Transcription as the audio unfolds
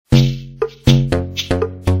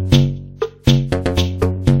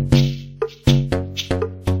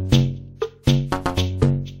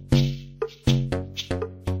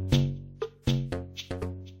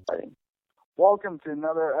welcome to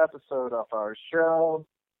another episode of our show.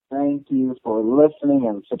 Thank you for listening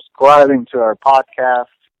and subscribing to our podcast.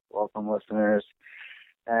 Welcome, listeners.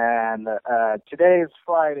 And today is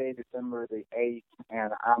Friday, December the 8th,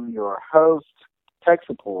 and I'm your host, Tech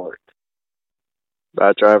Support.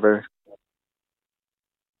 Bad driver.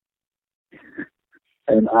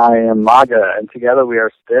 And I am Maga, and together we are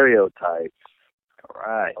Stereotypes. All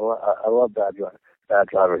right. I love Bad Driver. Bad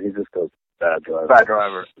Driver. He just goes, Bad Driver. Bad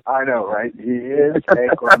driver. I know, right? He is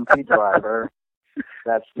a grumpy driver.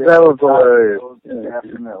 That was hilarious.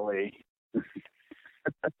 Definitely.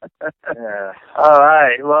 Yeah. All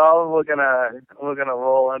right. Well, we're gonna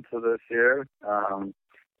roll into this here. I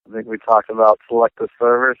think we talked about selective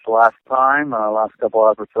service last time, last couple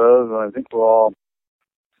episodes, and I think we're all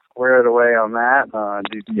squared away on that.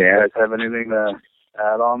 Do you guys have anything to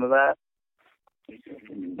add on to that?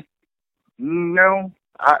 No,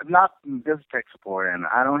 not this Tech Support, and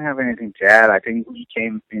I don't have anything to add. I think we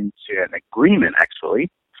came into an agreement,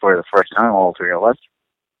 actually, for the first time, all three of us.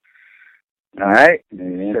 All right.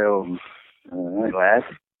 Yeah. So, glad.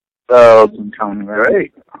 So,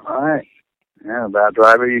 Great. all right. Yeah, Bad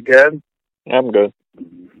driver, you good? I'm good.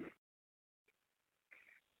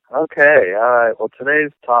 Okay, all right. Well,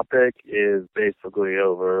 today's topic is basically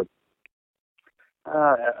over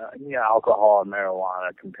alcohol and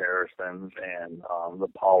marijuana comparisons and the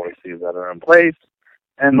policies that are in place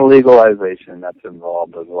and the legalization that's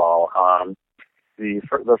involved as well. The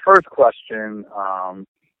first question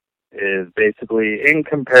is basically, in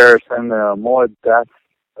comparison, more deaths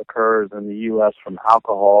occurs in the U.S. from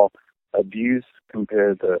alcohol abuse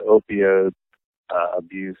compared to opioid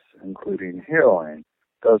abuse, including heroin.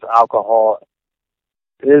 Is alcohol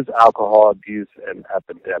abuse an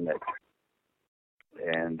epidemic?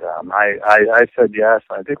 And I said yes.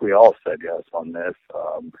 I think we all said yes on this.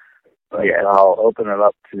 But yeah, I'll open it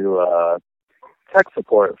up to Tech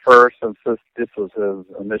Support first, since this was his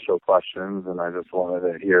initial questions, and I just wanted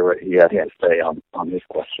to hear what he had to say on this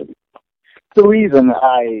question. The reason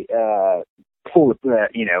I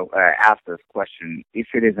asked this question,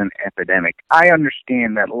 if it is an epidemic, I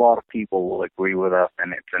understand that a lot of people will agree with us,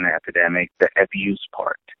 and it's an epidemic, the abuse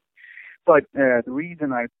part. But the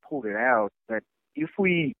reason I pulled it out, that if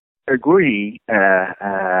we agree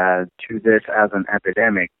to this as an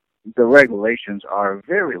epidemic, the regulations are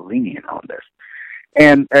very lenient on this.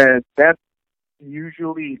 And that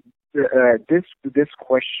usually, this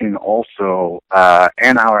question also,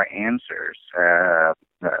 and our answers,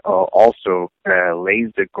 also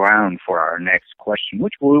lays the ground for our next question,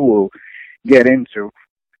 which we will get into.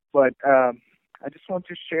 But I just want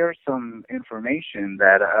to share some information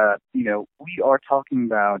that, we are talking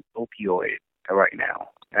about opioids right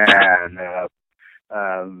now. And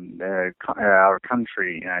our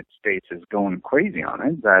country, United States, is going crazy on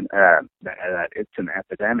it, that it's an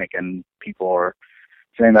epidemic, and people are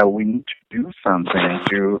saying that we need to do something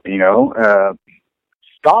to,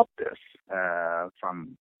 stop this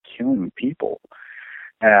from killing people,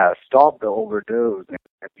 stop the overdose and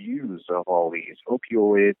abuse of all these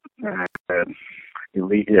opioid,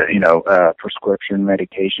 prescription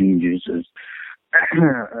medication uses,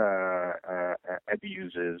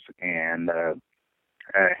 abuses, and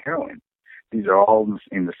heroin. These are all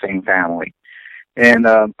in the same family. And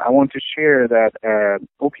I want to share that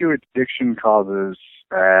opioid addiction causes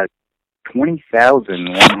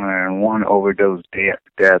 20,101 overdose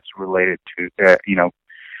deaths related to,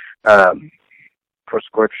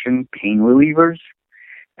 prescription pain relievers,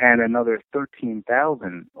 and another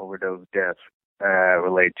 13,000 overdose deaths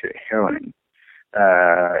related to heroin.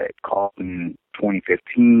 It caused in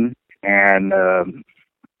 2015, and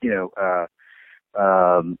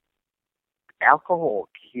alcohol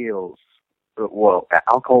kills. Well,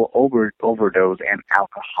 alcohol overdose and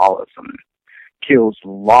alcoholism kills a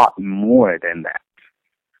lot more than that.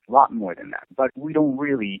 But we don't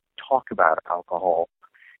really talk about alcohol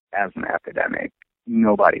as an epidemic.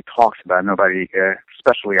 Nobody talks about it. Nobody,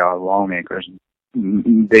 especially our lawmakers,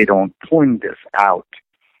 they don't point this out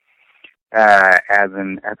as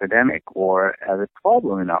an epidemic or as a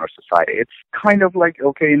problem in our society. It's kind of like,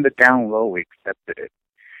 okay, in the down low, we accepted it,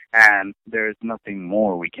 and there's nothing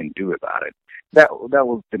more we can do about it. That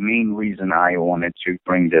was the main reason I wanted to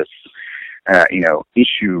bring this,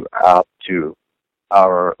 issue up to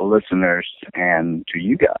our listeners and to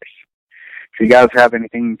you guys. If you guys have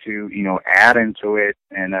anything to, add into it,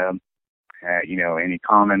 and any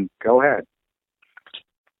comment, go ahead.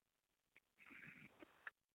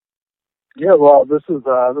 Yeah, well, this is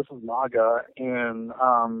Naga, and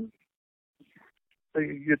so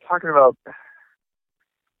you're talking about,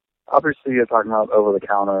 obviously you're talking about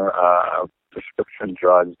over-the-counter prescription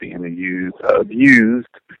drugs being abused.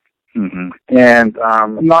 Mm-hmm. And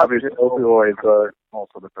Not obviously just opioids are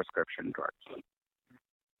also the prescription drugs.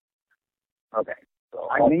 okay. So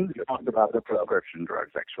I mainly talked about the prescription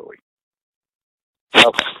drugs, actually.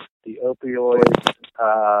 okay. The opioids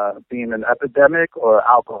being an epidemic, or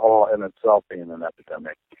alcohol in itself being an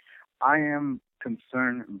epidemic? I am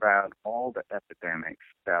concerned about all the epidemics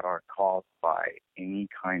that are caused by any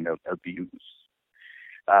kind of abuse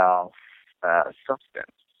of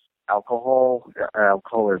substance. Alcohol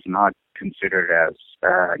is not considered as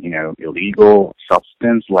illegal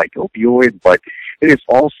substance like opioid, but it is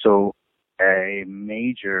also a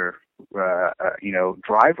major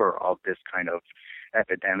driver of this kind of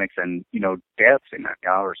epidemics and deaths in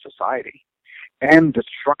our society and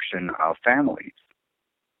destruction of families.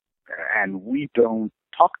 And we don't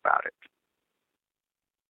talk about it.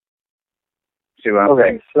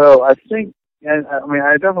 Okay, so I think, and I mean,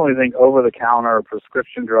 I definitely think over-the-counter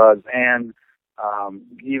prescription drugs and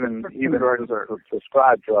even drugs or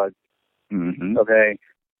prescribed drugs. Mm-hmm. Okay,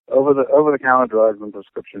 over-the-counter drugs and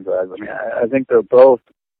prescription drugs. I mean, I think they're both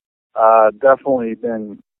definitely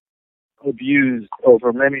been abused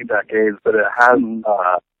over many decades, but it has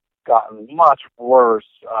gotten much worse.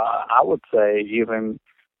 I would say even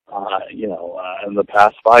in the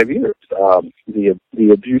past 5 years, the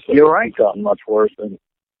abuse has gotten much worse. And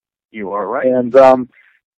you are right. And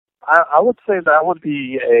I would say that would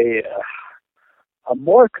be a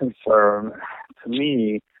more concern to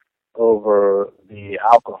me over the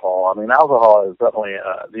alcohol. I mean, alcohol is definitely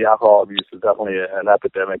the alcohol abuse is definitely an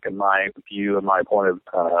epidemic in my view, in my point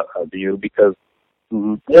of view, because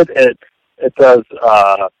it does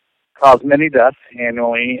cause many deaths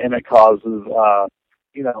annually, and it causes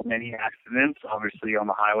many accidents, obviously, on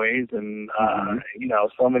the highways, and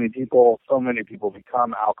so many people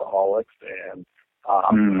become alcoholics and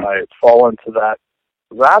fall into that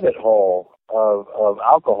rabbit hole of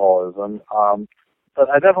alcoholism. But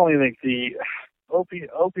I definitely think the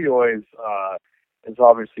opioids is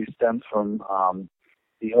obviously stems from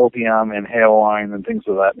the opium and heroin and things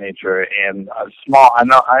of that nature. And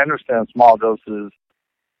I understand small doses,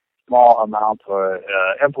 small amounts are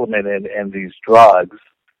implemented in these drugs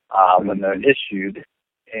when they're issued,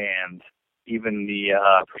 and even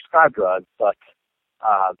the prescribed drugs, but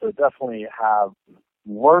they definitely have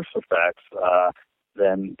worse effects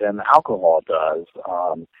than alcohol does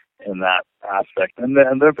in that aspect. And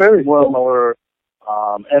they're very similar.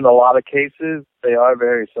 In a lot of cases, they are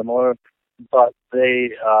very similar, but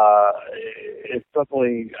it's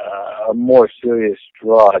definitely a more serious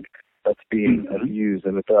drug that's being abused,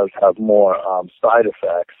 and it does have more side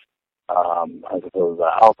effects as opposed to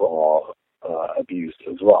alcohol abuse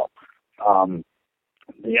as well.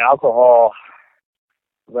 The alcohol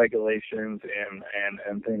regulations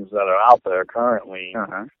and things that are out there currently,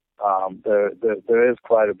 there is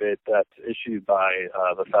quite a bit that's issued by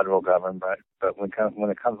the federal government, but when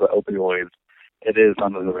it comes to opioids, it is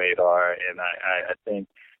under the radar, and I think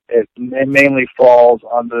it mainly falls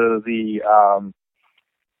under the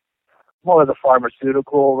more of the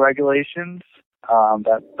pharmaceutical regulations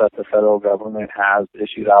that the federal government has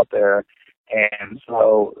issued out there, and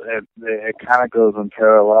so it kind of goes in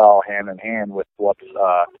parallel, hand in hand, with what's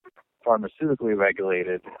pharmaceutically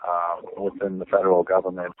regulated within the federal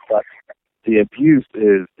government. But the abuse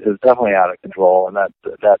is definitely out of control, and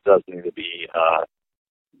that does need to be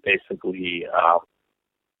basically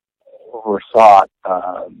oversought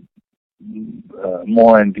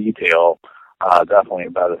more in detail, definitely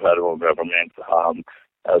by the federal government,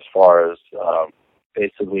 as far as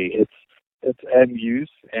basically its end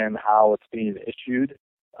use and how it's being issued.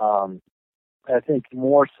 I think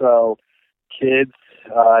more so kids,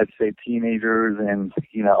 I'd say teenagers and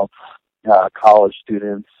college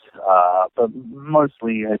students, but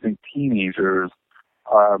mostly I think teenagers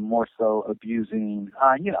are more so abusing,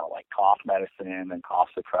 like cough medicine and cough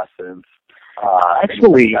suppressants.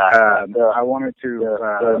 Actually, I wanted to.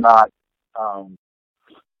 They're not.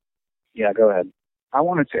 Yeah, go ahead. I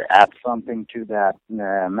wanted to add something to that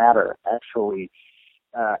matter. Actually,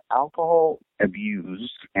 alcohol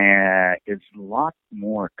abuse is a lot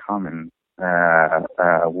more common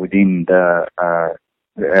within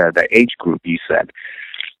the age group. You said.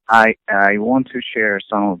 I want to share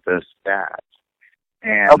some of the stats.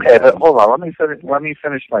 And, okay, but hold on. Let me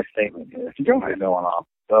finish my statement here. Go ahead. Going off.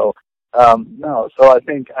 So no. So I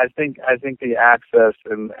think the access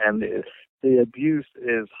and the abuse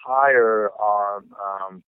is higher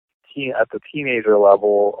on at the teenager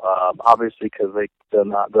level, obviously because they're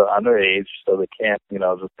underage, so they can't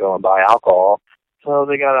just go and buy alcohol. So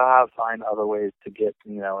they gotta find other ways to get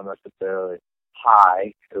necessarily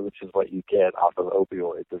high, which is what you get off of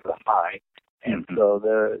opioids, is a high. And so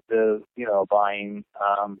they're buying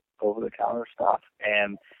over-the-counter stuff,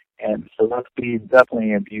 and so let's be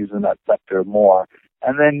definitely abusing that sector more.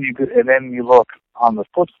 And then you look on the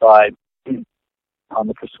flip side on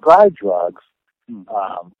the prescribed drugs.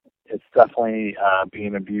 It's definitely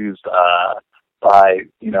being abused by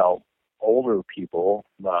older people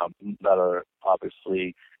that are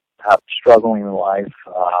obviously struggling in life,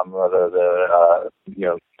 whether they're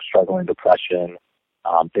struggling depression,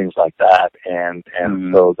 things like that, and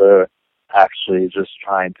so they're actually just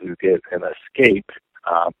trying to get an escape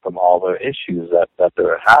from all the issues that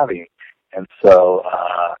they're having, and so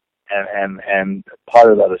and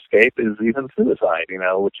part of that escape is even suicide,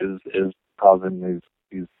 which is causing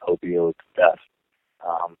these opioid deaths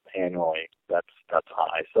annually. That's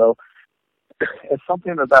high. So it's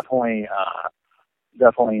something that definitely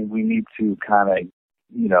we need to kind of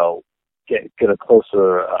get a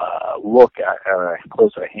closer look at, or a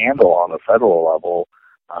closer handle on the federal level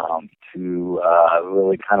to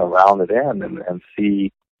really kind of round it in and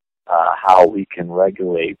see how we can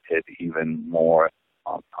regulate it even more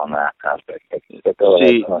on that aspect. See, hang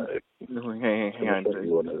on.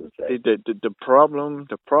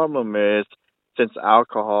 The problem is, since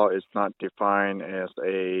alcohol is not defined as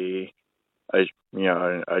a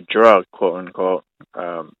drug, quote unquote,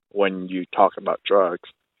 when you talk about drugs,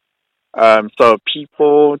 so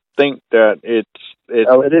people think that it is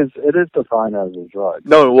defined as a drug.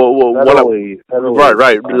 No,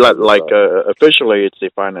 right. Officially, it's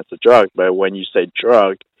defined as a drug, but when you say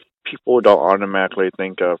drug, people don't automatically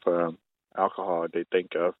think of alcohol. They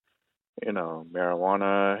think of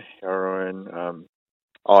marijuana, heroin,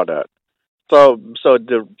 all that. So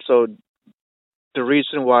the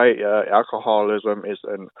reason why alcoholism is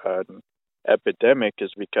an epidemic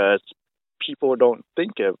is because people don't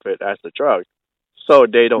think of it as a drug, so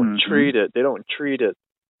they don't treat it. They don't treat it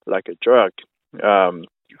like a drug.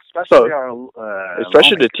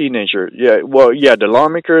 Especially the teenager. The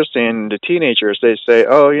lawmakers and the teenagers, they say,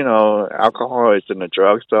 alcohol isn't a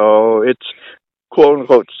drug, so it's quote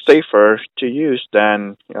unquote safer to use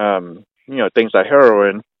than things like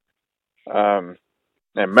heroin and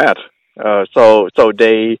meth. So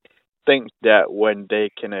they think that when they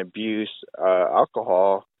can abuse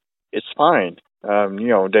alcohol, it's fine. They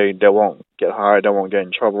won't get high, they won't get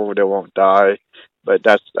in trouble, they won't die. But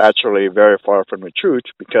that's actually very far from the truth,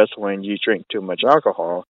 because when you drink too much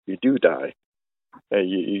alcohol, you do die.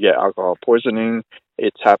 You get alcohol poisoning.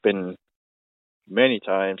 It's happened many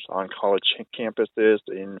times on college campuses,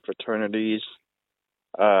 in fraternities.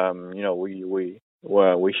 We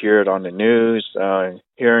hear it on the news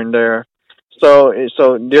here and there. So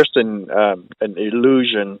there's an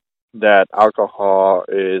illusion that alcohol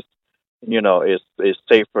is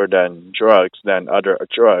safer than drugs, than other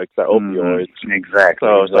drugs, like opioids. Exactly.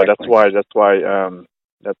 So that's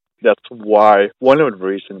why one of the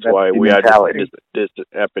reasons why we had this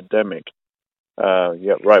epidemic.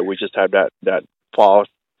 We just have that false,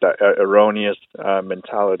 that erroneous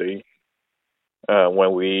mentality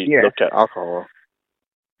when we look at alcohol.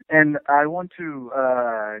 And I want to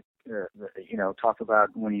talk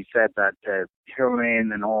about when you said that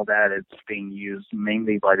heroin and all that is being used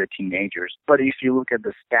mainly by the teenagers. But if you look at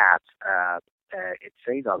the stats, it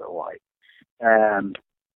says otherwise.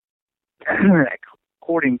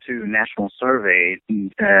 According to national survey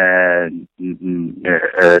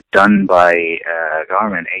done by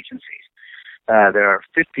government agencies, there are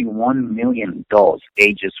 51 million adults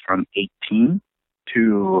ages from 18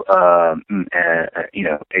 to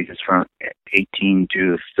ages from 18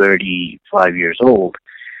 to 35 years old.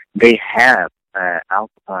 They have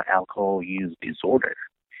alcohol use disorder.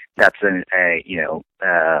 That's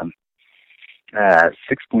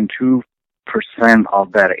 6.2%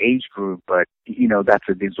 of that age group, but that's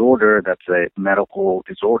a disorder. That's a medical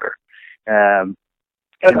disorder. You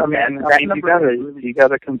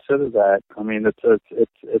gotta consider that. I mean,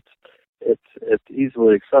 it's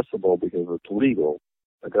easily accessible because it's legal.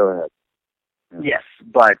 But go ahead. Yes,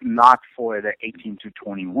 but not for the 18 to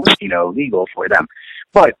 21, legal for them.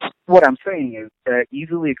 But what I'm saying is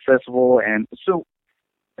easily accessible, and so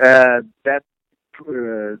that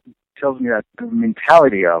tells me that the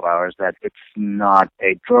mentality of ours, that it's not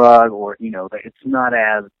a drug, or that it's not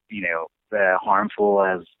as harmful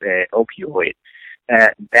as the opioid,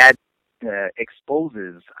 that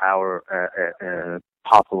exposes our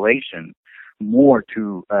population more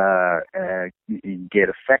to get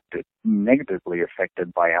negatively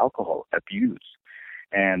affected by alcohol abuse.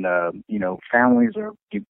 And, families are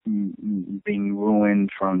being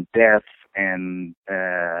ruined from death and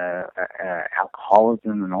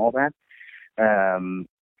alcoholism and all that.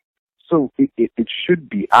 So it should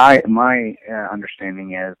be. My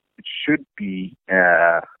understanding is it should be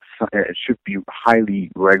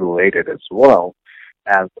highly regulated as well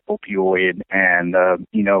as opioid, and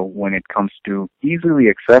when it comes to easily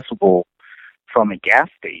accessible from a gas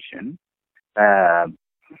station,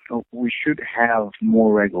 we should have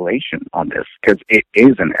more regulation on this because it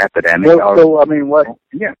is an epidemic. So I mean, what?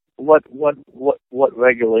 Yeah. What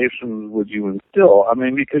regulations would you instill? I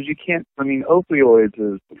mean, because you can't. I mean, opioids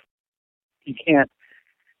is you can't.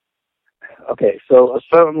 Okay, so a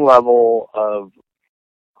certain level of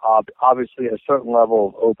obviously a certain level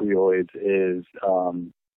of opioids is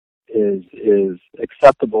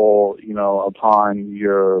acceptable, upon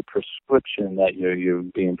your prescription that you're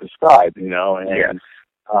being prescribed, and yeah.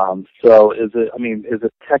 So is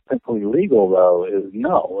it technically legal though?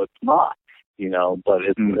 No, it's not, but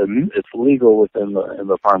it's legal within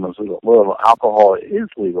the pharmaceutical world. Alcohol is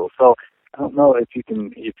legal, so I don't know if you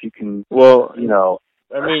can Well,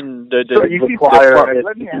 I mean, let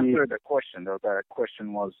me answer the question, though. The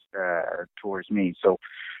question was towards me. So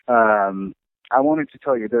I wanted to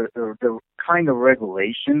tell you the kind of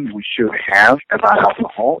regulation we should have about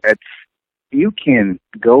alcohol. It's you can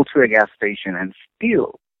go to a gas station and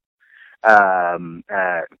still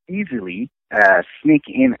easily sneak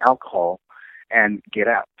in alcohol and get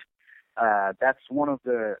out. That's one of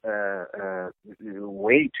the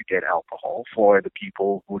way to get alcohol for the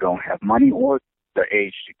people who don't have money or the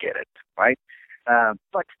age to get it, right?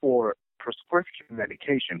 But for prescription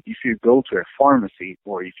medication, if you go to a pharmacy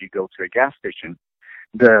or if you go to a gas station,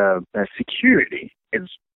 the security is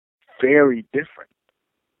very different.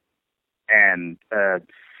 And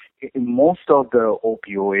most of the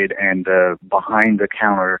opioid and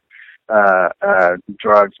behind-the-counter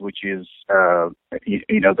drugs, which is,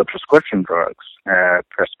 the prescription drugs,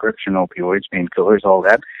 prescription opioids, painkillers, all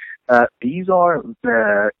that, these are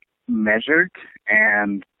measured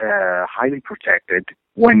and highly protected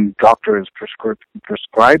when doctors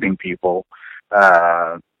prescribing people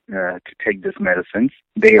to take these medicines.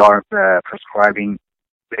 They are prescribing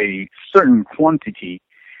a certain quantity,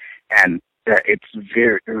 and it's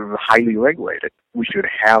very highly regulated. We should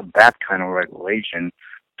have that kind of regulation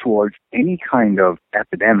towards any kind of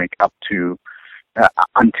epidemic up to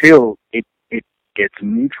until it gets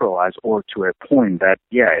neutralized or to a point that,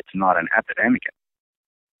 it's not an epidemic.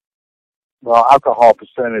 Well, alcohol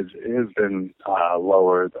percentage has been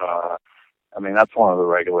lowered. That's one of the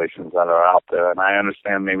regulations that are out there, and I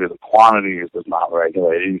understand maybe the quantities is not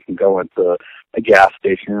regulated. You can go into a gas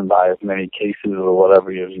station and buy as many cases or whatever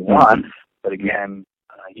as you want, but again,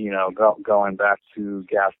 going back to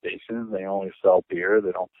gas stations, they only sell beer.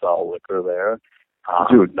 They don't sell liquor there.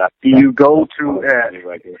 Dude, you go to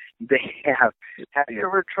they have you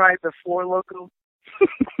ever tried the Four Loko?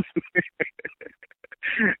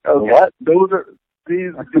 Okay. What? Those are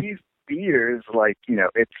these beers,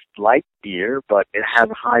 it's light beer, but it has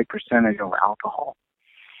a high percentage of alcohol,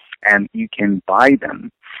 and you can buy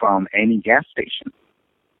them from any gas station.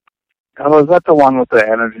 Oh, is that the one with the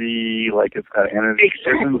energy? Like it's got energy.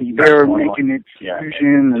 Exactly. They're making it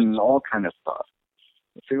fusion and all kind of stuff.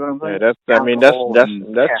 See what I'm saying?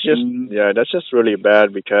 Yeah, that's just really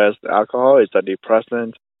bad because alcohol is a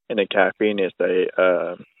depressant and the caffeine is a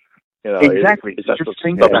exactly. It's just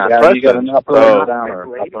think about it. You got an upper and a downer.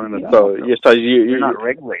 You're not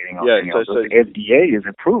regulating. The FDA is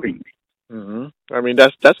approving. Mm-hmm.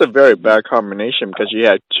 That's a very bad combination because you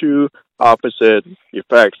had two opposite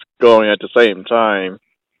effects going at the same time,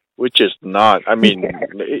 which is not.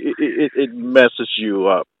 It messes you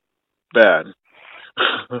up bad.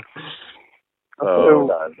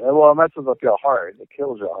 Well, it messes up your heart. It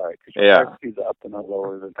kills your heart because your heart speeds up and it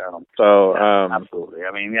lowers it down. So, absolutely.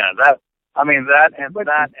 That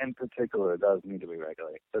in particular does need to be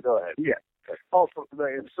regulated. So go ahead. Yeah. Also,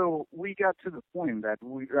 so we got to the point that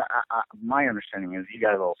my understanding is you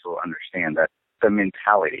guys also understand that the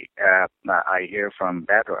mentality. I hear from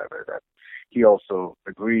Bad Driver that he also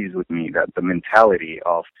agrees with me that the mentality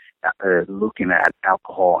of looking at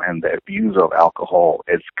alcohol and the abuse of alcohol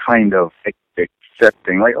is kind of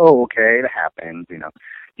accepting, like, oh, okay, it happens,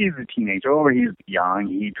 He's a teenager or he's young,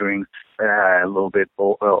 he drinks a little bit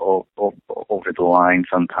over the line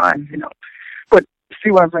sometimes, But see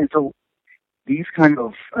what I'm saying? So these kind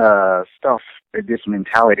of stuff, this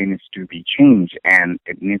mentality needs to be changed and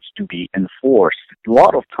it needs to be enforced. A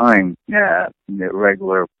lot of time, the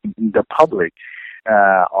public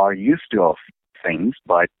are used to things,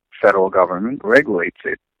 but federal government regulates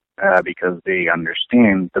it because they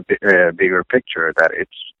understand the bigger picture that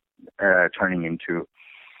it's turning into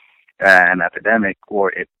an epidemic,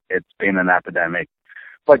 or it's been an epidemic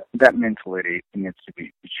But that mentality needs to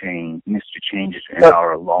change in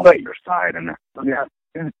our lawmaker side. And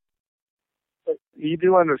you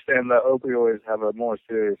do understand that opioids have a more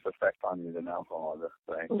serious effect on you than alcohol,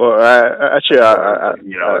 right? Well, actually, I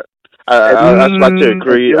was about to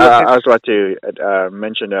agree. I was about to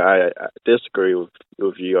mention that I disagree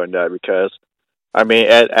with you on that because, I mean,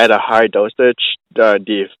 at a high dosage,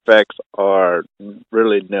 the effects are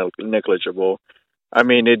really negligible. I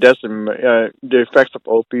mean, it doesn't. The effects of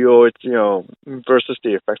opioids, versus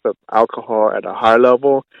the effects of alcohol at a high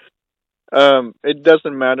level. It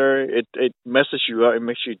doesn't matter. It messes you up. It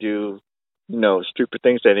makes you do, stupid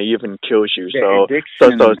things, and it even kills you. So the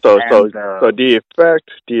effect.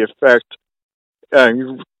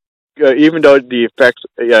 Even though the effects,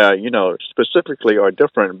 specifically are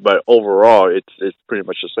different, but overall, it's pretty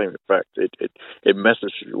much the same effect. It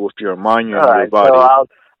messes with your mind and your body. So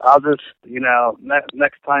I'll just,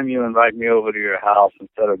 next time you invite me over to your house,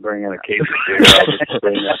 instead of bringing a case of beer, I'll just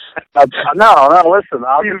bring listen,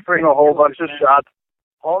 I'll just bring a whole bunch of shots.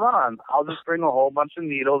 Hold on. I'll just bring a whole bunch of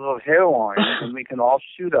needles of heroin, and we can all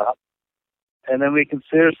shoot up, and then we can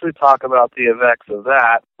seriously talk about the effects of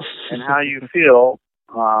that, and how you feel,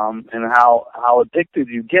 and how addicted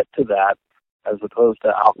you get to that, as opposed to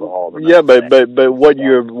alcohol. Yeah, but what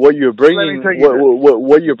you're bringing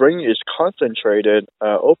is concentrated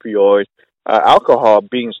opioid. Alcohol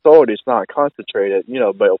being sold is not concentrated,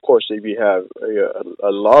 but of course if you have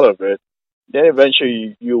a lot of it, then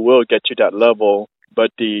eventually you will get to that level.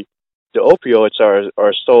 But the opioids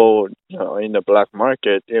are sold, in the black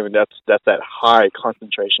market. That's that high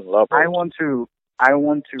concentration level. I want to.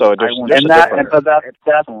 But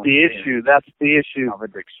that's the issue. That's the issue.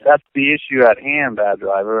 That's the issue at hand, Bad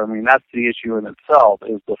Driver. I mean, that's the issue in itself,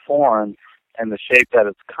 is the form and the shape that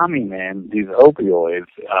it's coming in. These opioids,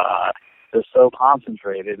 they're so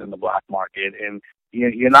concentrated in the black market, and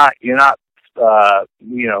you're not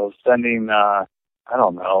sending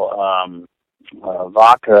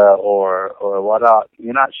vodka or what else.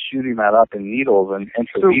 You're not shooting that up in needles and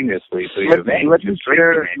intravenously. So let me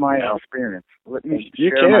share my experience. Let me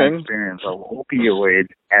share my experience of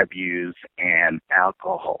opioid abuse and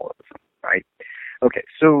alcoholism, right? Okay,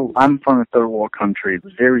 so I'm from a third world country.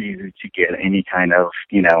 It's very easy to get any kind of,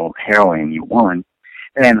 heroin you want.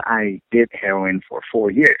 And I did heroin for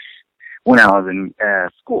 4 years when I was in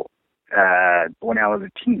school. When I was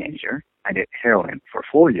a teenager, I did heroin for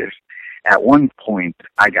 4 years. At one point,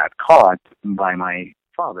 I got caught by my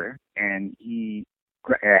father, and he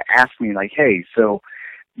asked me, like, hey, so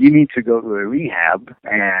you need to go to a rehab.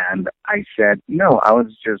 And I said, no, I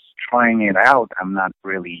was just trying it out. I'm not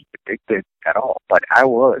really addicted at all. But I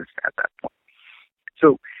was at that point.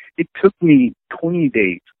 So it took me 20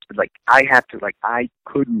 days. Like, I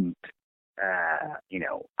couldn't,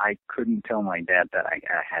 I couldn't tell my dad that I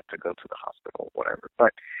had to go to the hospital or whatever.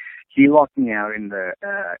 But he locked me out in the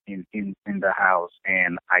in the house,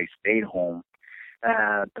 and I stayed home.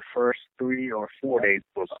 The first 3 or 4 days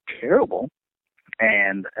was terrible.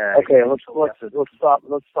 And okay, let's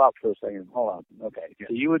stop for a second. Hold on. Okay,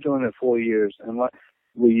 so you were doing it 4 years, and what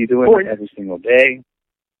were you doing it every single day?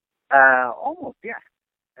 Almost, yeah.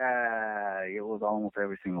 It was almost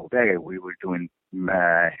every single day. We were doing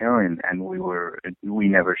heroin, and we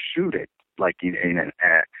never shoot it like in an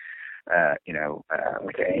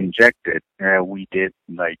injected. We did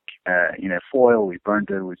like in a foil. We burned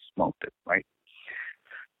it. We smoked it, right?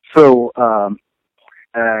 So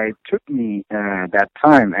it took me that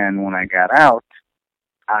time, and when I got out,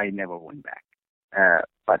 I never went back.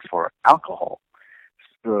 But for alcohol,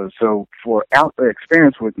 so for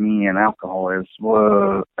experience with me and alcohol is,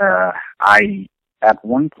 I at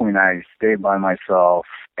one point I stayed by myself,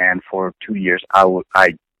 and for 2 years I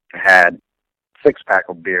had 6-pack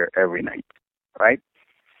of beer every night, right?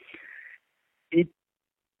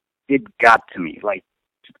 It got to me, like,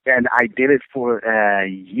 and I did it for a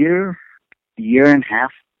year and a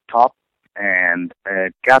half top, and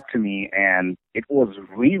it got to me, and it was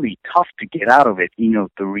really tough to get out of it.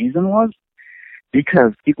 The reason was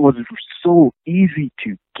because it was so easy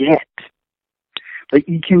to get. Like,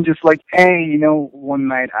 you can just like, hey, one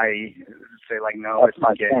night I say like, no, that's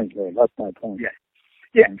my point. That's my point.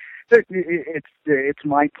 Yeah. It's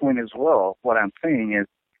my point as well. What I'm saying is,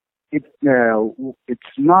 it's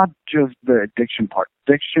not just the addiction part.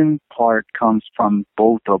 Addiction part comes from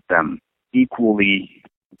both of them equally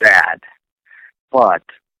bad, but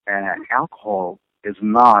alcohol is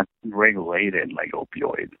not regulated like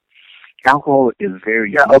opioids. Alcohol is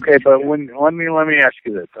very okay, but let me ask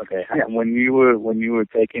you this. Okay, yeah. When you were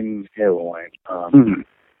taking heroin,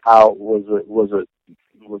 how was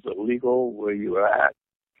it legal where you were at?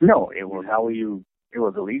 No, it was. How were you It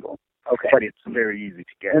was illegal. Okay. But it's very easy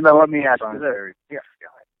to get. And then let me ask you this. Yeah.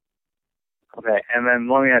 Okay, and then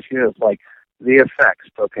let me ask you this, like, the effects,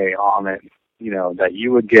 okay, on it, that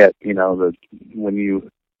you would get, when you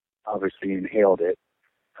obviously inhaled it,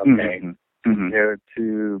 okay, compared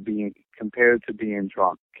to being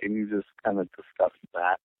drunk. Can you just kind of discuss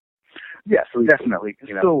that? Yes, definitely.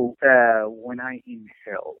 So, when I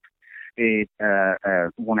inhaled it,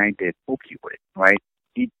 when I did opioid, right,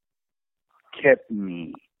 it kept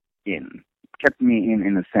me in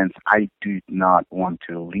a sense. I did not want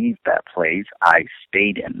to leave that place. I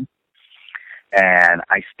stayed in. And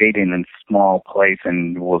I stayed in a small place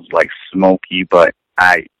and it was like smoky, but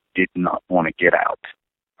I did not want to get out,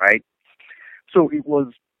 right? So it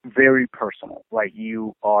was very personal. Like,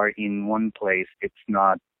 you are in one place, it's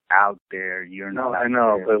not out there, you're not out I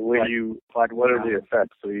know, there. but what are the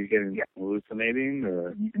effects? So you getting hallucinating,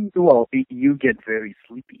 or? Well, you get very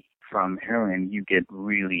sleepy from heroin. You get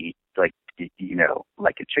really, like,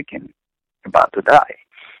 like a chicken about to die.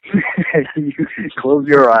 You close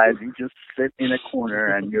your eyes, you just sit in a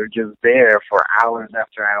corner, and you're just there for hours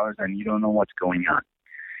after hours, and you don't know what's going on.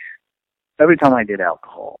 Every time I did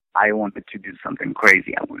alcohol, I wanted to do something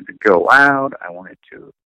crazy. I wanted to go out. I wanted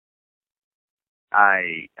to.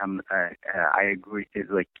 I agree. It's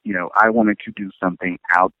like, I wanted to do something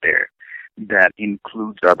out there that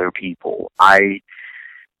includes other people. I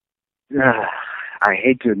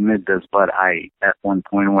hate to admit this, but at one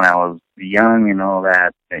point when I was young and all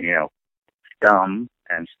that, dumb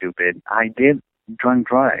and stupid, I did drunk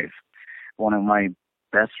drive. One of my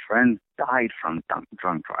best friends died from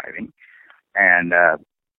drunk driving, and a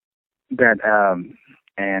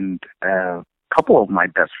couple of my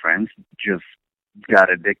best friends just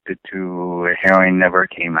got addicted to heroin, never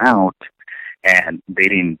came out, and they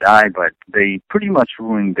didn't die, but they pretty much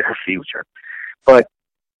ruined their future. But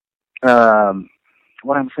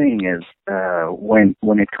what I'm saying is, when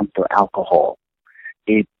it comes to alcohol,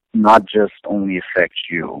 it not just only affects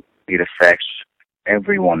you, it affects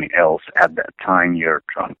everyone else at that time you're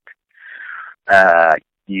drunk.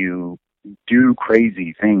 You do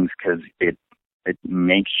crazy things because it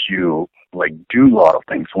makes you, like, do a lot of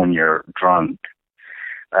things when you're drunk.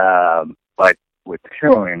 But with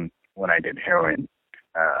heroin, when I did heroin,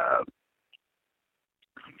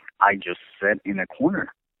 I just sat in a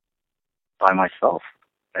corner by myself.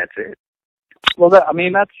 That's it. Well, that's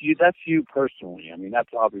you personally. I mean,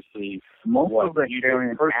 that's obviously most what of the you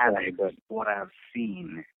heroin addicts, but what I've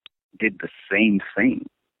seen, did the same thing.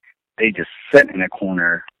 They just sat in a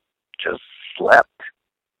corner, just slept.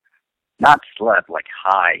 Not slept, like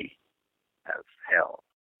high as hell.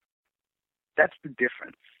 That's the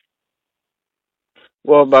difference.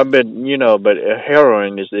 Well, but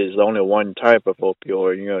heroin is only one type of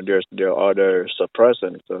opioid. There are other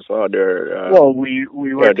suppressants as well. Well, we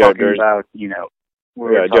were talking about,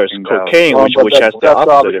 there's cocaine, which has the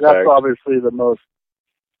opposite effect. That's obviously the most.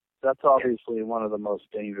 That's obviously one of the most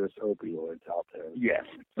dangerous opioids out there. Yes.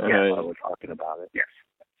 That's why we're talking about it. Yes.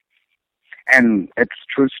 And it's a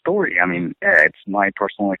true story. I mean, it's my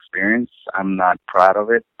personal experience. I'm not proud of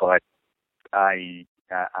it, but I'm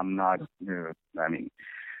not. I mean,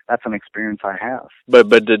 that's an experience I have. But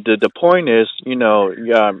the point is,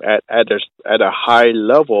 at a high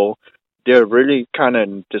level, they're really kind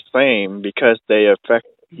of the same because they affect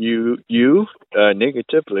you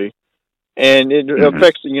negatively, and it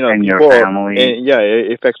affects and people, your family. And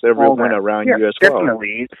it affects everyone around you as well.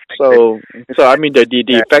 Definitely. So I mean the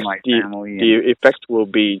effects will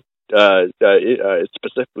be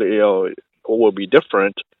specifically will be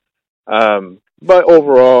different. But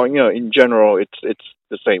overall, in general, it's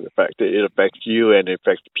the same effect. It affects you and it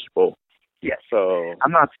affects people. Yes. So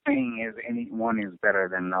I'm not saying any one is better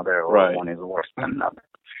than another or right. one is worse than another.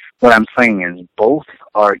 What I'm saying is both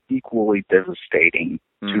are equally devastating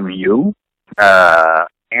to you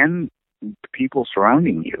and the people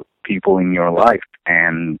surrounding you, people in your life,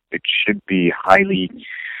 and it should be highly.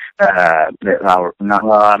 I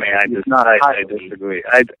disagree.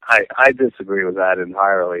 I disagree with that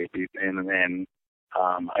entirely, and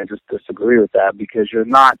I just disagree with that because you're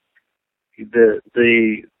not the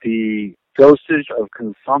dosage of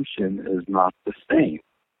consumption is not the same.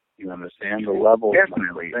 You understand? The level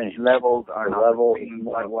definitely levels are the level.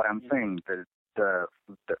 What I'm saying, just the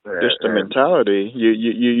mentality.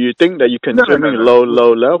 You think that you're consuming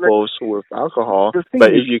low levels with alcohol,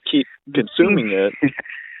 but if you keep consuming it.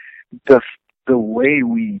 The way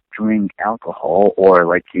we drink alcohol, or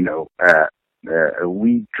we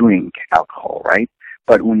drink alcohol, right?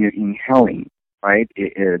 But when you're inhaling, right,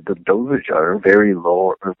 the dosage are very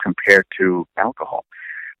low compared to alcohol.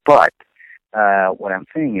 But what I'm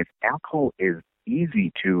saying is alcohol is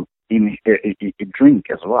easy to drink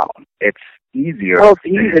as well. It's easier. Well,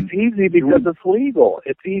 it's easy because it's legal.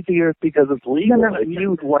 It's easier because it's legal. No, if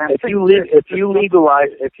you legalize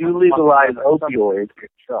opioids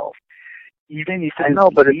itself, even if I know,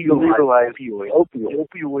 but if you legalize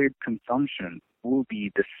opioid consumption will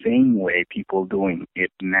be the same way people doing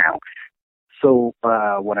it now. So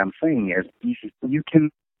what I'm saying is, you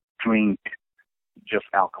can drink just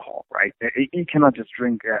alcohol, right? You cannot just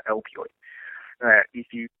drink opioid.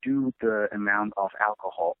 If you do the amount of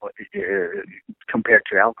alcohol compared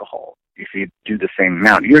to alcohol, if you do the same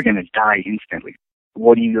amount, you're going to die instantly.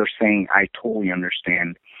 What you're saying, I totally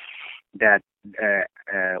understand that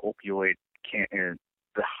opioid can,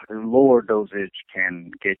 the lower dosage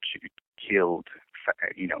can get you killed,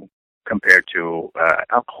 compared to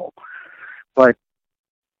alcohol. But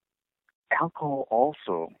alcohol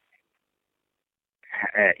also,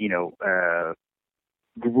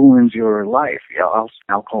 ruins your life.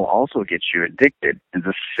 Alcohol also gets you addicted at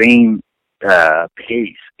the same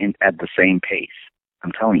pace. At the same pace,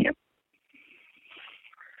 I'm telling you.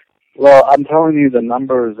 Well, I'm telling you the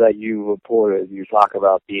numbers that you reported. You talk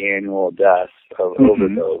about the annual deaths of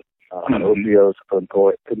overdose, opioids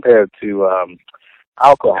compared to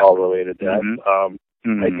alcohol-related deaths.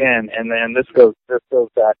 Again, and then this goes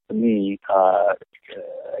back to me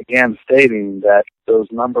again stating that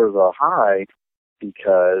those numbers are high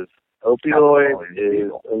because opioid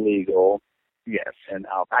is illegal. Yes, and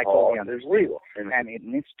alcohol is legal, and it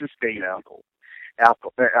needs to stay legal.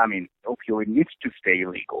 Opioid needs to stay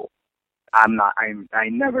legal. I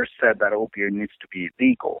never said that opioid needs to be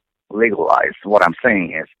legalized. What I'm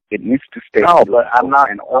saying is it needs to stay legal. No, but I'm not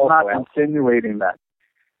insinuating that.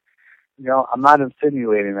 I'm not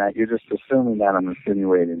insinuating that. You're just assuming that I'm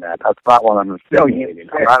insinuating that. That's not what I'm insinuating.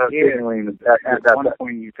 I'm not insinuating that. At one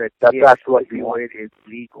point you said that's what opioid is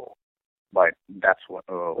legal. But that's what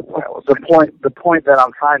I was the point that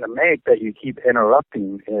I'm trying to make that you keep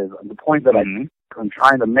interrupting is the point that I'm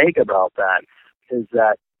trying to make about that is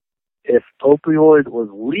that if opioid was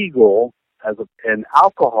legal and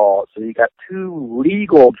alcohol, so you got two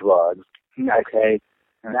legal drugs, okay,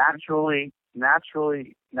 naturally,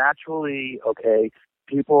 okay,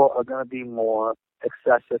 people are going to be more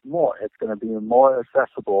accessible. It's going to be more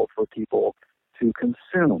accessible for people to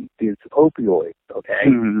consume these opioids, okay?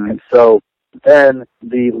 And so then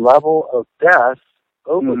the level of deaths,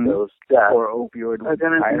 overdose deaths, or opioid are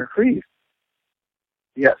going to increase.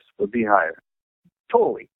 Yes, would be higher.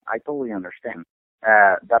 Totally. I totally understand.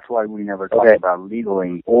 That's why we never talked about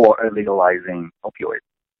legalizing opioids.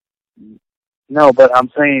 No, but I'm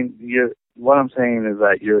saying what I'm saying is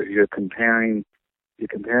that you're comparing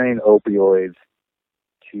opioids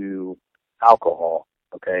to alcohol.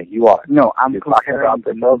 Okay, you are. No, I'm talking about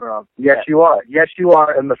the number of. Yes, you are. Yes, you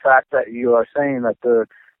are. And the fact that you are saying that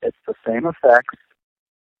it's the same effects.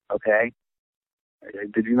 Okay.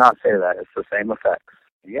 Did you not say that it's the same effects?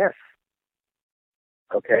 Yes.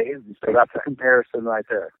 Okay, so that's a comparison right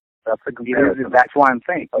there. That's a comparison. That's what I'm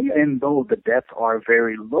saying. Okay. Even though the deaths are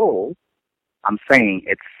very low, I'm saying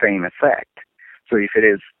it's the same effect. So if it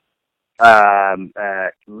is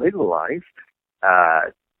legalized,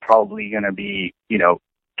 probably going to be,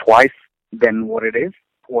 twice than what it is,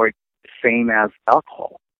 or same as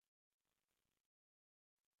alcohol.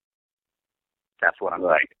 That's what I'm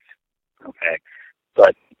saying. Okay,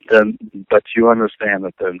 but you understand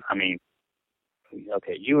that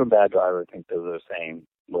okay, you and Bad Driver think they're the same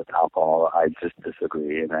with alcohol. I just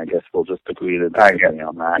disagree, and I guess we'll just agree to disagree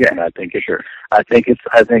on that. Yeah, and I think it's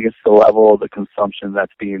the level of the consumption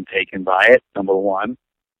that's being taken by it. Number one,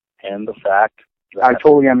 and the fact that I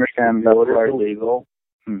totally understand that it's legal,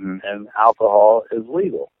 and alcohol is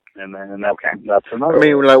legal, and that's another. I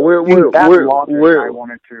mean, like I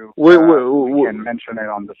wanted to we can mention it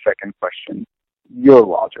on the second question. Your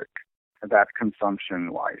logic, that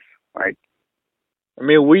consumption-wise, right? I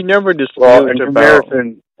mean, we never dispute about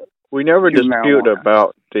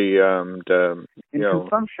the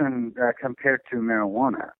consumption compared to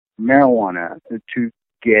marijuana. Marijuana, to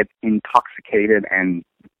get intoxicated and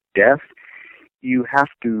death, you have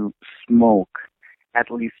to smoke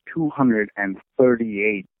at least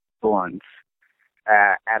 238 blunts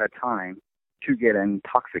at a time to get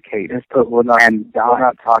intoxicated. We're not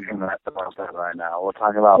talking about that right now. We're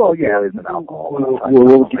talking about opioids and alcohol.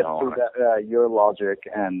 We'll get to that, your logic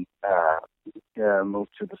and move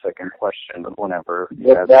to the second question whenever.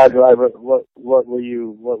 Bad Driver, what were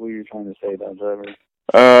you trying to say, Bad Driver?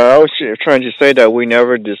 I was trying to say that we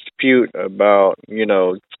never dispute about,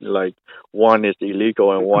 like one is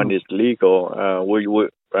illegal and one is legal.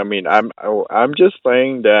 I'm just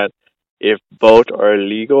saying that if both are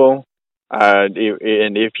legal,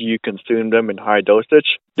 If you consume them in high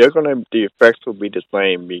dosage, the effects will be the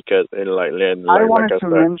same because I wanted like I to said,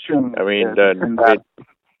 mention I mean I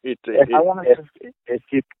wanted to, if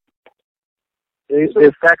you the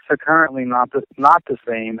effects are currently not the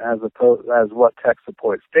same as what tech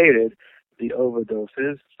support stated. The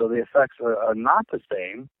overdoses, so the effects are not the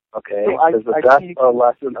same. Okay, because the deaths are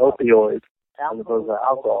less than opioids as opposed to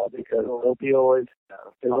alcohol, because opioids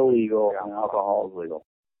is illegal and alcohol is legal.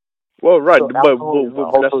 Well, right, So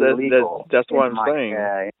that's what I'm saying.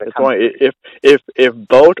 That's why if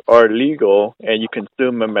both are legal and you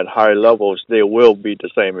consume them at high levels, they will be the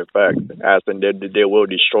same effect, as in they will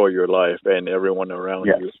destroy your life and everyone around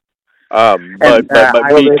you. But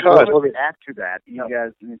because to add to that, you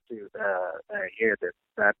guys need to hear this,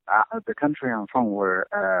 that the country I'm from, where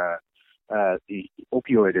the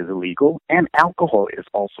opioid is illegal and alcohol is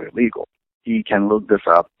also illegal. You can look this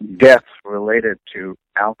up. Deaths related to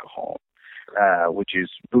alcohol, which is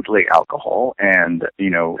bootleg alcohol, and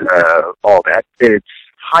all that. It's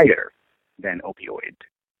higher than opioid.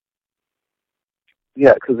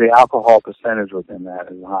 Yeah, because the alcohol percentage within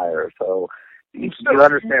that is higher. So you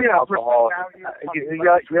understand alcohol.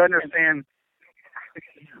 You understand.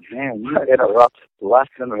 Man, you interrupt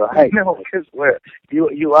left and right. No, because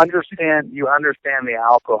you understand the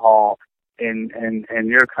alcohol in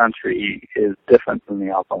your country is different than the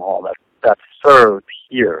alcohol that's served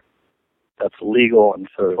here. That's legal and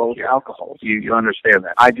served. Both here. alcohols. You understand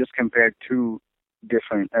that? I just compared two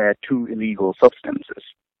illegal substances.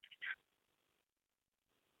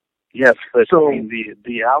 Yes, but so, I mean,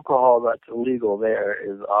 the alcohol that's illegal there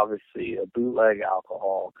is obviously a bootleg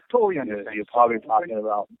alcohol. Totally understand. You're probably talking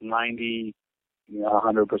about 90,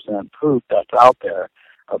 100% proof that's out there.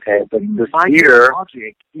 Okay, but this here,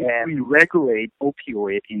 if we regulate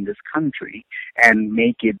opioid in this country and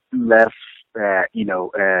make it less,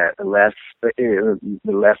 less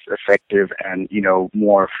effective and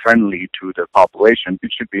more friendly to the population,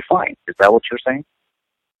 it should be fine. Is that what you're saying?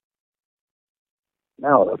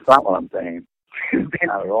 No, that's not what I'm saying.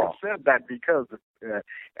 Not at all. I said that because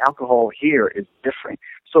alcohol here is different.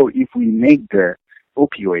 So if we make the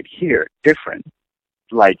opioid here different,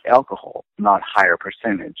 like alcohol, not higher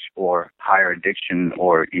percentage or higher addiction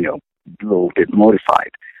or, a little bit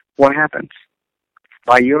modified, what happens?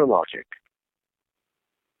 By your logic.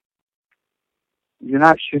 You're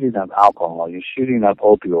not shooting up alcohol, you're shooting up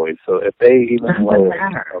opioids. So if they even lower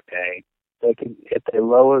it, if they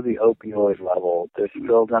lower the opioid level,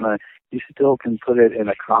 you still can put it in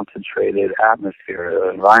a concentrated atmosphere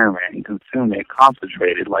or environment and consume it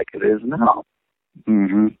concentrated like it is now.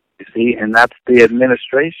 Mm-hmm. You see, and that's the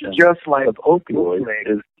administration. Just like of opioids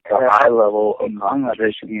is a high level of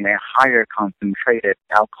concentration. In a higher concentrated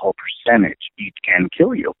alcohol percentage, it can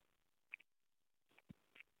kill you.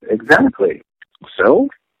 Exactly. So,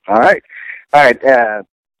 all right.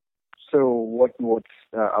 So what's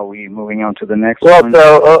are we moving on to the next one?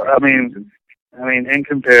 Well, so I mean, in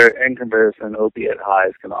comparison, opiate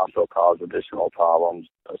highs can also cause additional problems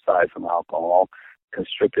aside from alcohol.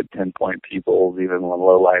 Constricted pinpoint pupils, even in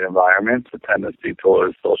low light environments, a tendency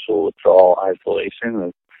towards social withdrawal, isolation,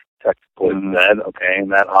 as tech support said. Okay, and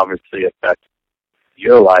that obviously affects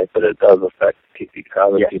your life, but it does affect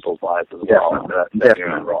other people's lives as well. That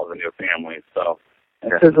you're involved in your family. So,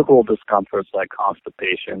 and physical discomforts like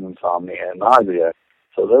constipation, insomnia, and nausea.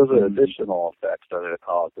 So those are additional effects that it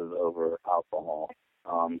causes over alcohol.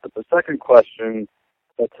 But the second question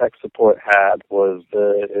that tech support had was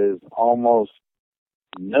there is almost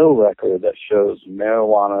no record that shows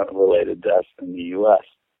marijuana-related deaths in the U.S.,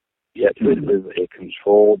 yet it is a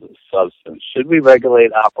controlled substance. Should we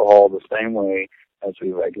regulate alcohol the same way as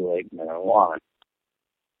we regulate marijuana?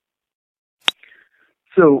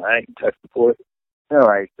 So, tech support. All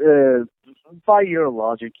right. By your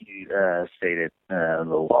logic, you stated a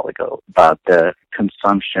little while ago about the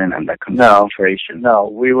consumption and the concentration. No,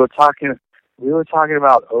 we were talking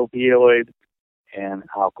about opioids and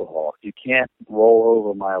alcohol. You can't roll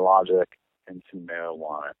over my logic into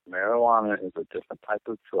marijuana. Marijuana is a different type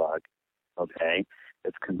of drug, okay?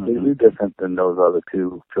 It's completely different than those other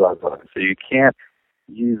two drugs. So you can't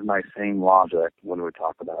use my same logic when we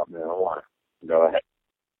talk about marijuana. Go ahead.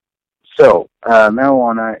 So,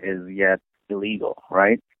 marijuana is yet illegal,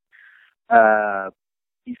 right?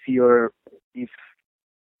 If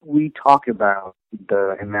we talk about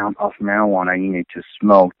the amount of marijuana you need to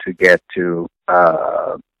smoke to get to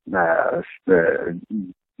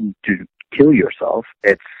kill yourself,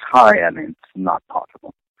 it's high and it's not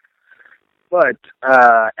possible. But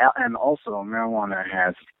and also marijuana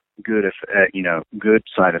has good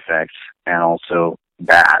side effects and also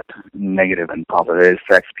bad, negative and positive. It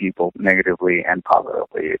affects people negatively and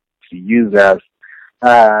positively. It's used as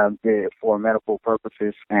for medical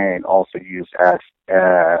purposes and also used as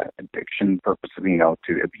addiction purposes,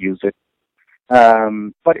 to abuse it.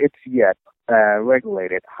 But it's yet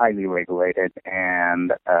regulated, highly regulated,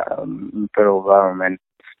 and federal government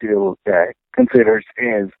still considers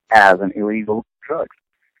it as an illegal drug.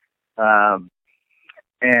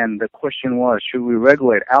 And the question was, should we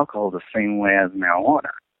regulate alcohol the same way as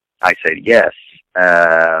marijuana? I said yes.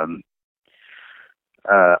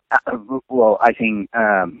 Well, I think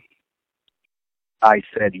I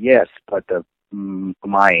said yes, but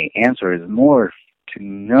my answer is more to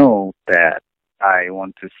know that I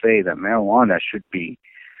want to say that marijuana should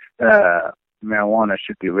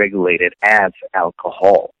be regulated as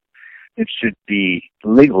alcohol. It should be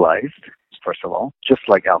legalized, first of all, just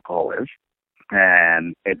like alcohol is,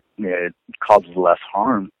 and it causes less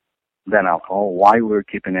harm than alcohol. Why we're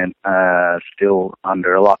keeping it still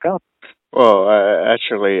under lockup? Well,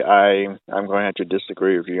 actually, I'm going to have to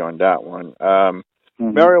disagree with you on that one.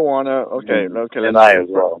 Marijuana. Okay. And I as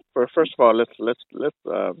well. First of all, let's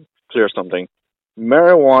clear something.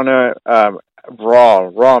 Marijuana, raw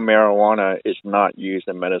marijuana is not used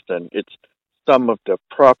in medicine. It's some of the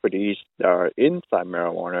properties that are inside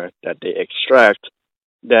marijuana that they extract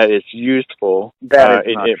that is useful. That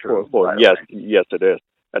is not true. Yes, it is.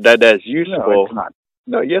 That is useful. No, it's not.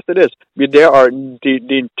 No, yes, it is. There are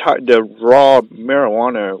the raw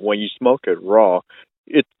marijuana when you smoke it raw.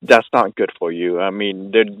 That's not good for you. I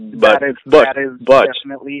mean, that is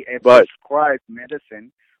definitely a prescribed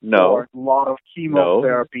medicine for a lot of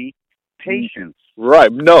chemotherapy patients.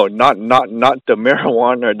 Right? No, not the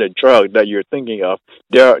marijuana or the drug that you're thinking of.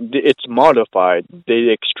 It's modified. They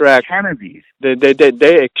extract cannabis. They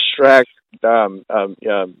extract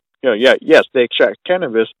yes, they extract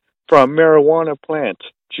cannabis from marijuana plants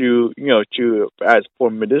to as for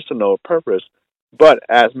medicinal purpose, but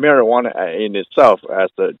as marijuana in itself as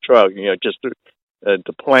a drug, just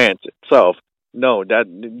the plant itself. No, that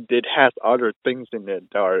it has other things in it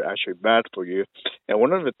that are actually bad for you, and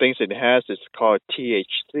one of the things it has is called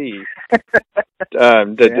THC.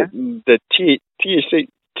 The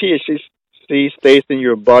THC stays in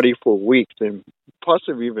your body for weeks and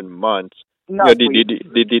possibly even months.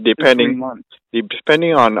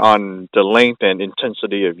 Depending on the length and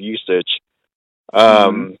intensity of usage.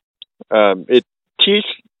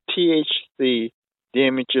 THC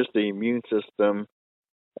damages the immune system,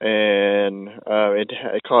 and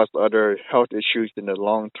it causes other health issues in the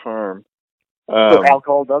long term. So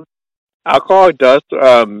alcohol does? Alcohol does.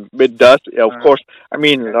 It does. Of course. I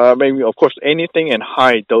mean, maybe of course anything in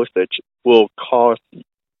high dosage will cause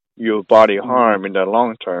your body harm in the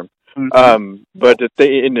long term. But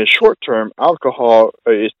in the short term, alcohol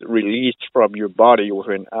is released from your body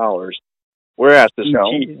within hours, whereas this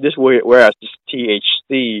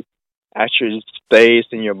THC actually stays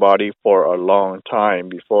in your body for a long time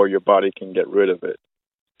before your body can get rid of it.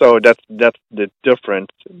 So that's the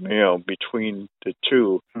difference, between the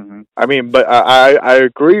two. I mean, but I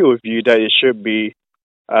agree with you that it should be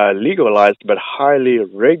legalized, but highly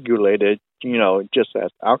regulated. Just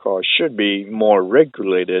as alcohol should be more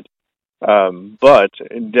regulated. But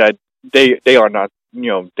that they are not.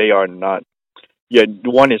 They are not. Yeah,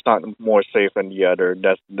 one is not more safe than the other.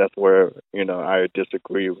 That's where I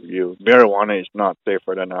disagree with you. Marijuana is not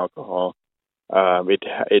safer than alcohol. It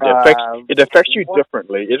affects you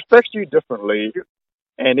differently. It affects you differently,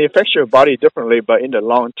 and it affects your body differently. But in the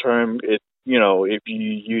long term, if you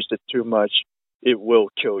use it too much, it will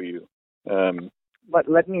kill you. But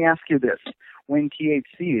let me ask you this: when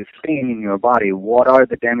THC is staying in your body, what are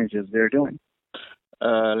the damages they're doing?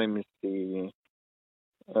 Let me see.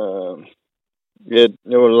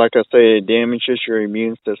 Like I say, it damages your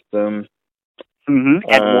immune system.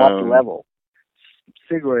 At what level?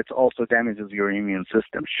 Cigarettes also damages your immune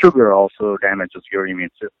system. Sugar also damages your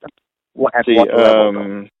immune system. What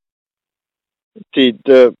level?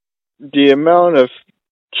 The amount of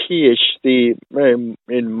THC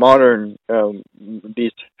in modern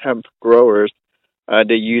these hemp growers,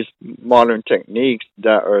 they use modern techniques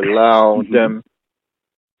that allow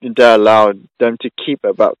them to keep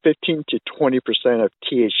about 15 to 20% of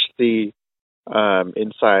THC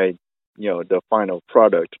inside the final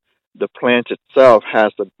product. The plant itself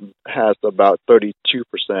has about 32%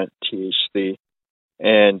 THC,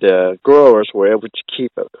 and growers were able to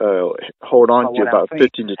keep hold on to about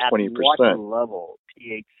 15 to 20%. At what level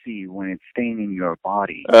THC, when it's staying in your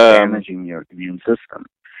body, damaging your immune system?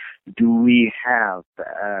 Do we have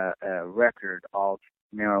a record of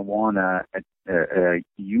marijuana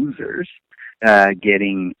users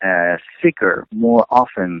getting sicker more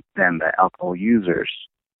often than the alcohol users.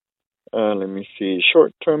 Let me see.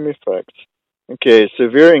 Short-term effects. Okay,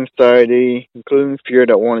 severe anxiety, including fear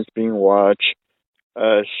that one is being watched,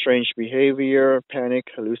 strange behavior, panic,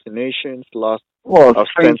 hallucinations, loss Well, of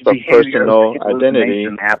strange sense of behavior, personal identity,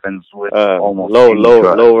 hallucination happens with almost any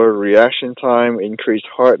drug. lower reaction time, increased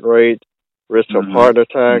heart rate, risk of heart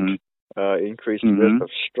attack, increased risk of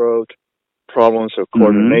stroke, problems with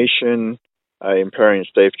coordination, impairing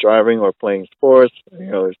safe driving or playing sports,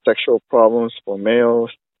 sexual problems for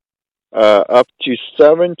males, up to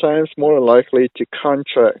 7 times more likely to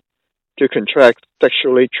contract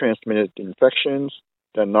sexually transmitted infections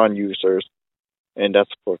than non-users, and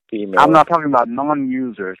that's for females. I'm not talking about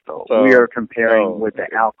non-users, though. So, we are comparing with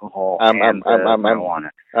the alcohol and marijuana.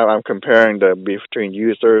 I'm comparing between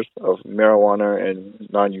users of marijuana and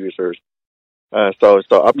non-users. So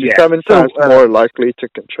up to 7 times more likely to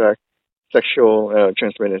contract sexual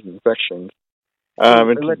transmitted infections.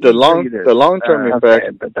 The long-term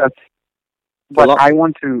effect. But I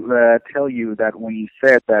want to tell you that when you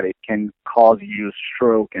said that it can cause you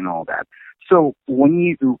stroke and all that. So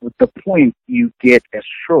the point you get a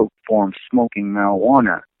stroke from smoking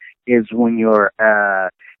marijuana is when your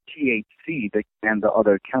THC and the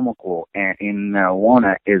other chemical in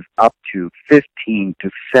marijuana is up to 15 to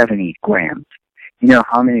 70 grams. You know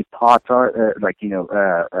how many pots are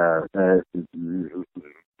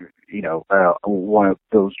one of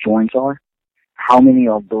those joints are? How many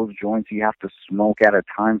of those joints you have to smoke at a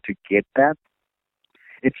time to get that?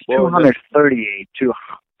 It's 238 to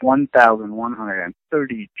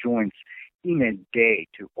 1,130 joints in a day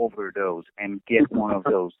to overdose and get one of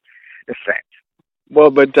those effects. Well,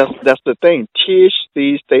 but that's the thing.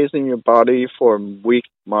 THC stays in your body for weeks,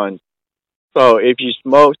 months. So if you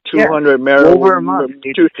smoke 200 marijuana, over a month,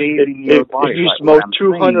 it stays in your body. If you smoke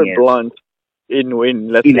 200 blunts in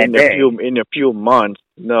a few months,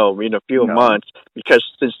 months, because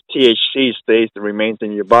since THC remains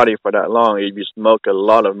in your body for that long, if you smoke a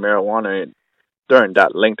lot of marijuana during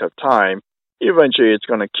that length of time, eventually it's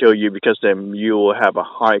going to kill you, because then you will have a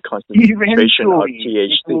high concentration of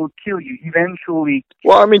THC. It will kill you. Eventually,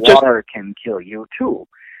 water can kill you too.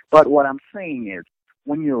 But what I'm saying is,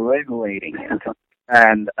 when you're regulating it,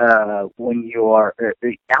 and when you are,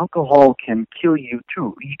 alcohol can kill you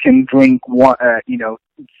too. You can drink one,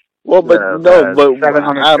 Well, but I'm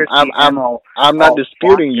not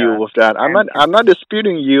disputing you with that. I'm not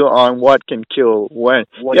disputing you on what can kill when.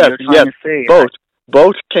 Yes,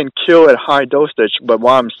 both can kill at high dosage. But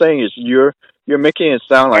what I'm saying is you're making it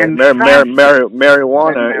sound like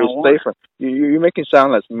marijuana is safer. You're making it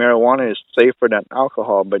sound like marijuana is safer than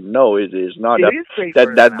alcohol, but no, it is not. It is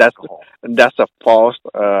safer than alcohol. That's a false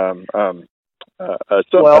assumption. There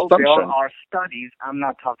are studies. I'm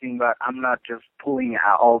not just pulling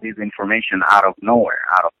out all these information out of nowhere,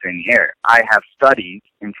 out of thin air. I have studies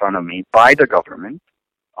in front of me by the government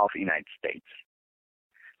of the United States.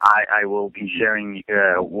 I will be sharing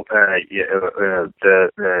the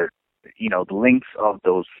links of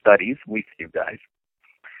those studies with you guys.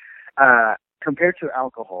 Compared to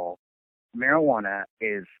alcohol, marijuana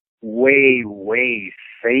is way, way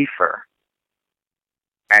safer.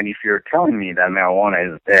 And if you're telling me that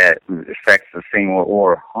marijuana affects the same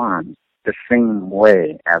or harms the same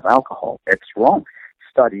way as alcohol, it's wrong.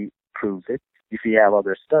 Study proves it. If you have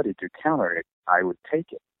other study to counter it, I would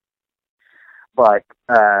take it. But,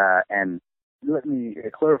 and let me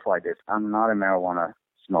clarify this. I'm not a marijuana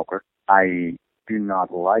smoker. I do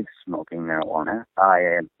not like smoking marijuana.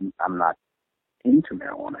 I'm not into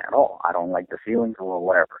marijuana at all. I don't like the feelings or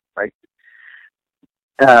whatever, right?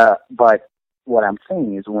 But what I'm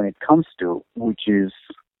saying is, when it comes to which is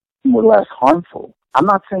more less harmful, I'm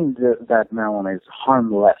not saying that marijuana is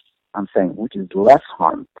harmless. I'm saying which is less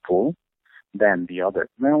harmful than the other.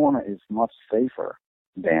 Marijuana is much safer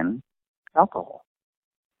than alcohol.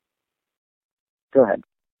 Go ahead.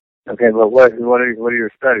 Okay, but what are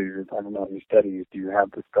your studies? You're talking about your studies. Do you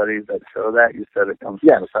have the studies that show that? You said it comes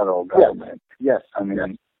from the federal government. Yes. I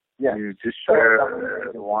mean, you just share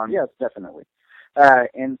one. Yes, definitely.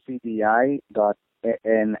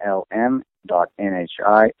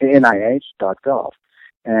 ncdi.nlm.nih.gov,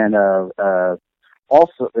 and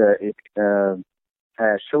also it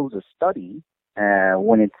shows a study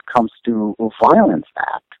when it comes to Violence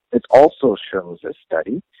Act. It also shows a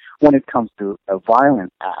study when it comes to a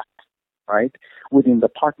violent act, right, within the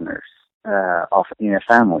partners in a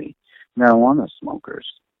family. Marijuana smokers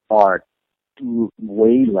are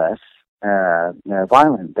way less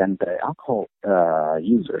violent than the alcohol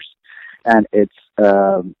users. And it's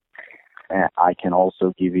I can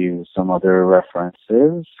also give you some other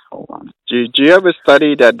references. Hold on. Do you have a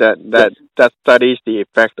study that studies the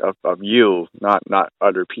effect of you, not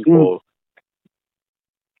other people?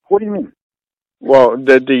 What do you mean? Well,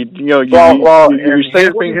 the you know you're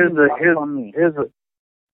saying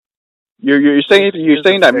things. You're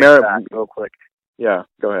saying that real quick. Yeah,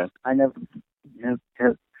 go ahead.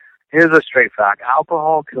 Here's a straight fact.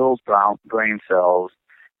 Alcohol kills brain cells,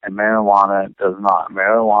 and marijuana does not.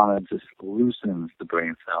 Marijuana just loosens the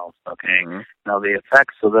brain cells, okay? Mm-hmm. Now, the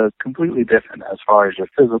effects, so they're completely different as far as your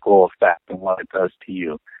physical effect and what it does to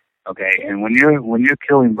you, okay? And when you're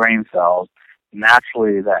killing brain cells,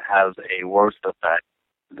 naturally that has a worse effect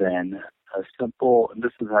than a simple, and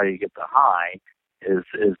this is how you get the high, is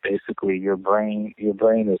basically your brain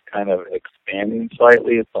is kind of expanding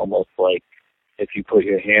slightly. It's almost like if you put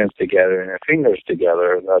your hands together and your fingers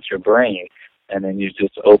together, that's your brain, and then you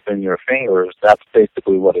just open your fingers, that's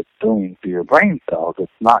basically what it's doing to your brain cells.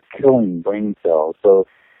 It's not killing brain cells. So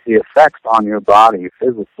the effects on your body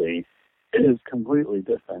physically is completely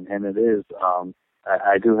different, and it is,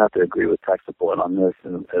 I do have to agree with tech support on this,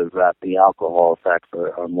 is that the alcohol effects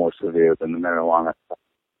are more severe than the marijuana effects.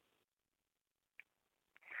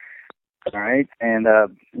 All right, and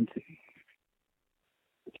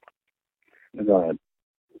go ahead.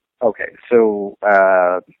 Okay, so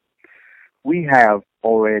we have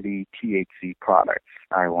already THC products,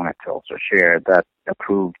 I wanted to also share, that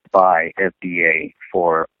approved by FDA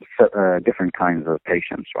for different kinds of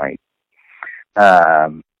patients, right?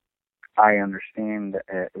 I understand,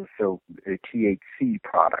 so THC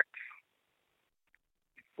products,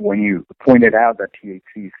 when you pointed out that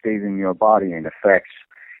THC stays in your body and affects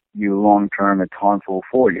you long-term, it's harmful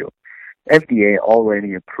for you. FDA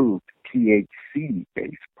already approved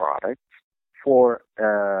THC-based products for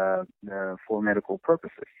medical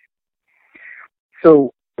purposes.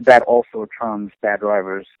 So that also trumps bad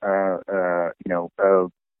drivers, the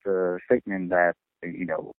statement that,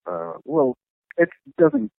 well, it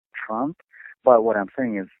doesn't trump, but what I'm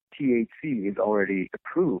saying is THC is already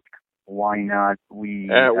approved. Why not we...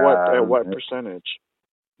 At what percentage?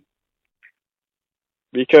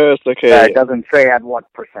 Because, okay... it doesn't say at what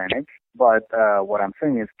percentage, but what I'm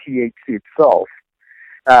saying is THC itself,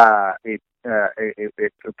 it's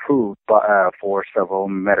approved for several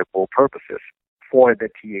medical purposes for the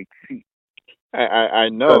THC. I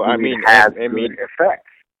know. So I mean, effects.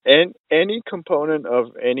 And any component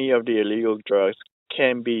of any of the illegal drugs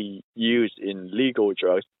can be used in legal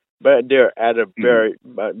drugs, but they're at a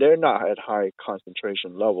but they're not at high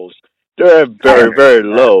concentration levels. They're very, very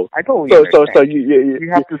low. I totally understand. So you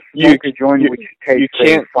have to smoke a joint which takes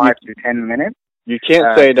 5 to 10 minutes. You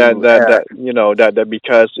can't say that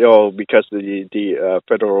because the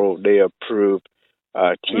federal, they approved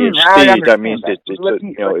THC, that means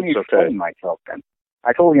it's okay. Myself then.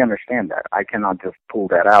 I totally understand that. I cannot just pull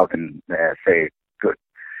that out and say good.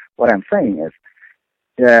 What I'm saying is,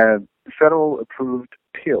 federal approved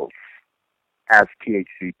pills as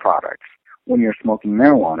THC products. When you're smoking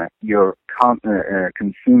marijuana, you're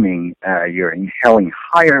consuming, you're inhaling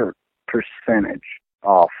higher percentage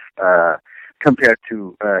of compared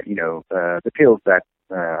to the pills that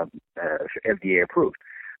FDA approved.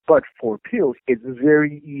 But for pills, it's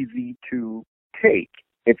very easy to take.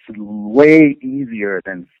 It's way easier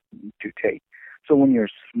than to take. So when you're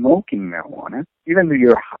smoking marijuana, even though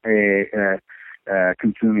you're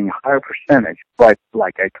consuming a higher percentage, but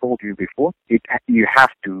like I told you before, you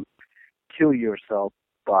have to kill yourself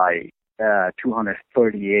by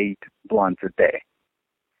 238 blunts a day,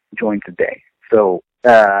 joints a day. So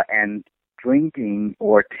and drinking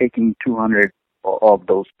or taking 200 of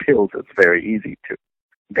those pills is very easy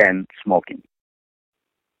than smoking.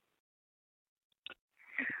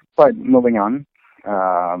 But moving on.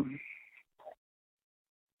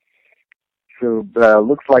 So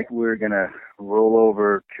looks like we're going to roll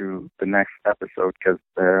over to the next episode because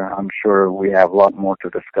I'm sure we have a lot more to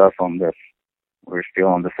discuss on this. We're still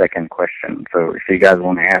on the second question. So if you guys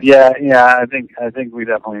want to ask. Yeah, I think we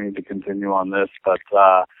definitely need to continue on this, but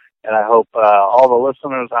and I hope all the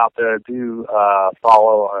listeners out there do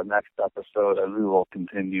follow our next episode, and we will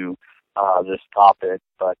continue this topic.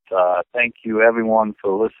 But thank you, everyone,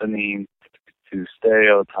 for listening to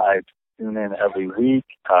Stereotypes. Tune in every week.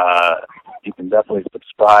 You can definitely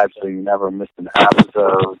subscribe so you never miss an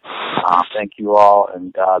episode. Thank you all,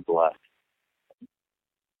 and God bless.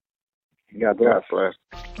 God bless.